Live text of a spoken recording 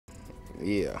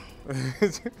Yeah.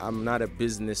 I'm not a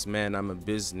businessman, I'm a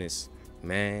business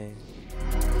man.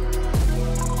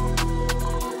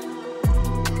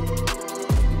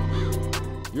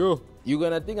 Yo, you're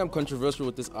gonna think I'm controversial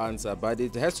with this answer, but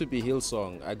it has to be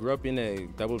Hillsong. I grew up in a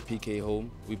double PK home.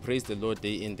 We praise the Lord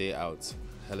day in, day out.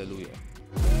 Hallelujah.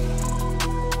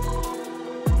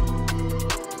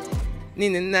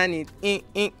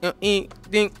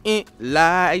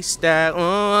 Lifestyle.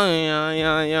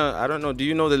 I don't know. Do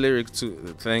you know the lyrics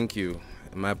too? Thank you.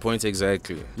 My point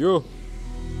exactly. Yo.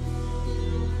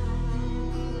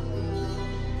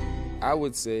 I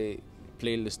would say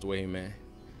playlist way, man.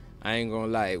 I ain't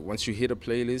gonna lie. Once you hit a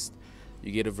playlist,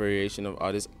 you get a variation of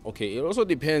artists. Okay, it also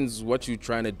depends what you're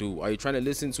trying to do. Are you trying to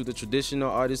listen to the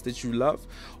traditional artists that you love,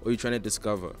 or are you trying to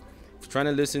discover? If you're trying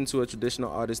to listen to a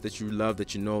traditional artist that you love,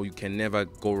 that you know you can never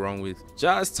go wrong with,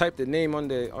 just type the name on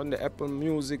the Apple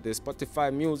Music, the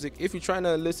Spotify Music. If you're trying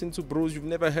to listen to brews you've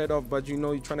never heard of, but you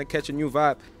know you're trying to catch a new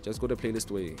vibe, just go to playlist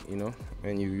way, you know,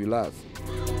 and you love.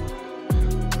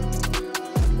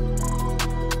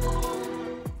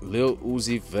 Lil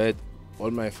Uzi Vert,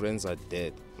 all my friends are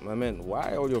dead. My man,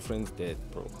 why all your friends dead,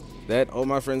 bro? That all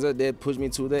my friends are dead, push me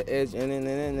to the edge,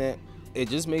 and it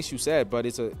just makes you sad, but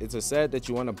it's a sad that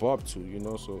you want to bob to, you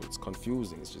know, so it's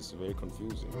confusing. It's just very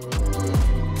confusing.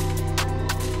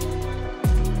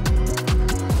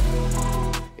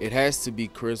 It has to be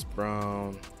Chris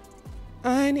Brown.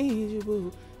 I need you,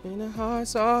 boo, in the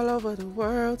hearts all over the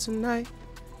world tonight.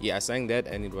 Yeah, I sang that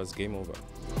and it was game over.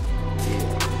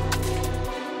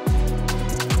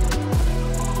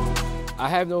 I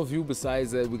have no view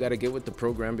besides that we gotta get with the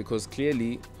program, because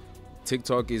clearly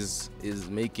TikTok is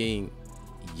making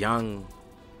young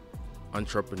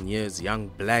entrepreneurs, young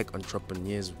black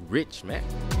entrepreneurs rich, man.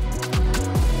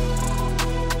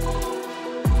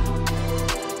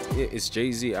 Yeah, it's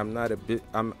Jay-Z. I'm not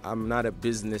a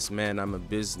businessman, I'm a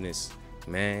business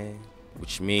man,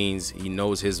 which means he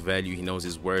knows his value, he knows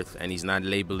his worth, and he's not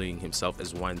labeling himself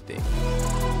as one thing.